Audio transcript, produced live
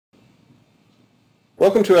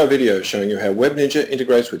Welcome to our video showing you how Web Ninja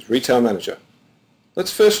integrates with Retail Manager.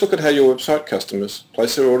 Let's first look at how your website customers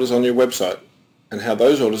place their orders on your website and how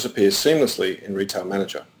those orders appear seamlessly in Retail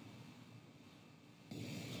Manager.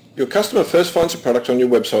 Your customer first finds a product on your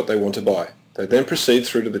website they want to buy. They then proceed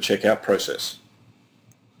through to the checkout process.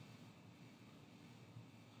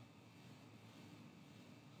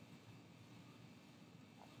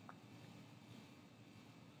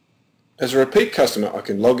 As a repeat customer, I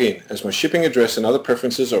can log in as my shipping address and other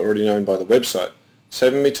preferences are already known by the website,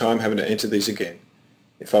 saving me time having to enter these again.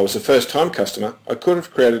 If I was a first-time customer, I could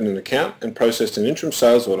have created an account and processed an interim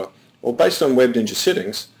sales order, or based on Web Ninja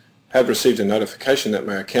settings, have received a notification that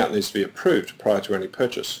my account needs to be approved prior to any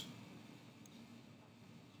purchase.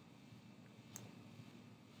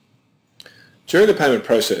 During the payment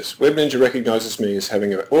process, Web Ninja recognises me as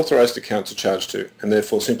having an authorised account to charge to, and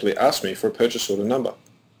therefore simply asks me for a purchase order number.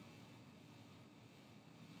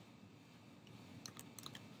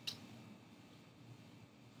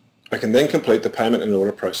 I can then complete the payment and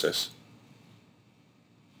order process.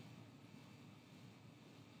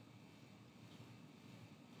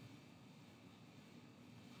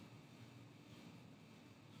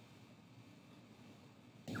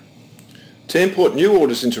 To import new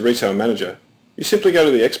orders into Retail Manager, you simply go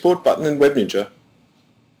to the Export button in Web Ninja,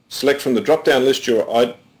 select from the drop-down list your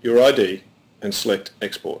ID and select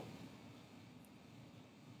Export.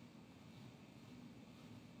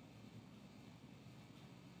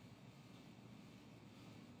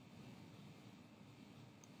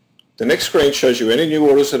 The next screen shows you any new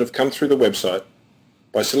orders that have come through the website.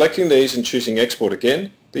 By selecting these and choosing Export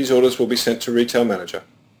again, these orders will be sent to Retail Manager.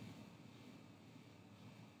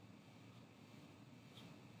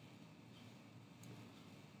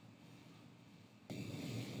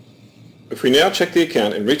 If we now check the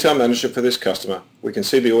account in Retail Manager for this customer, we can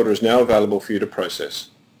see the order is now available for you to process.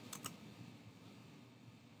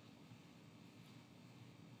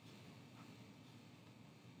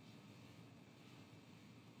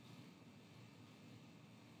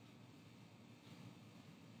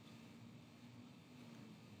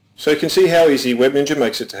 So you can see how easy Web Ninja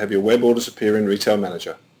makes it to have your web orders appear in Retail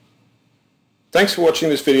Manager. Thanks for watching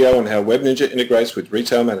this video on how Web Ninja integrates with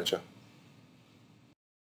Retail Manager.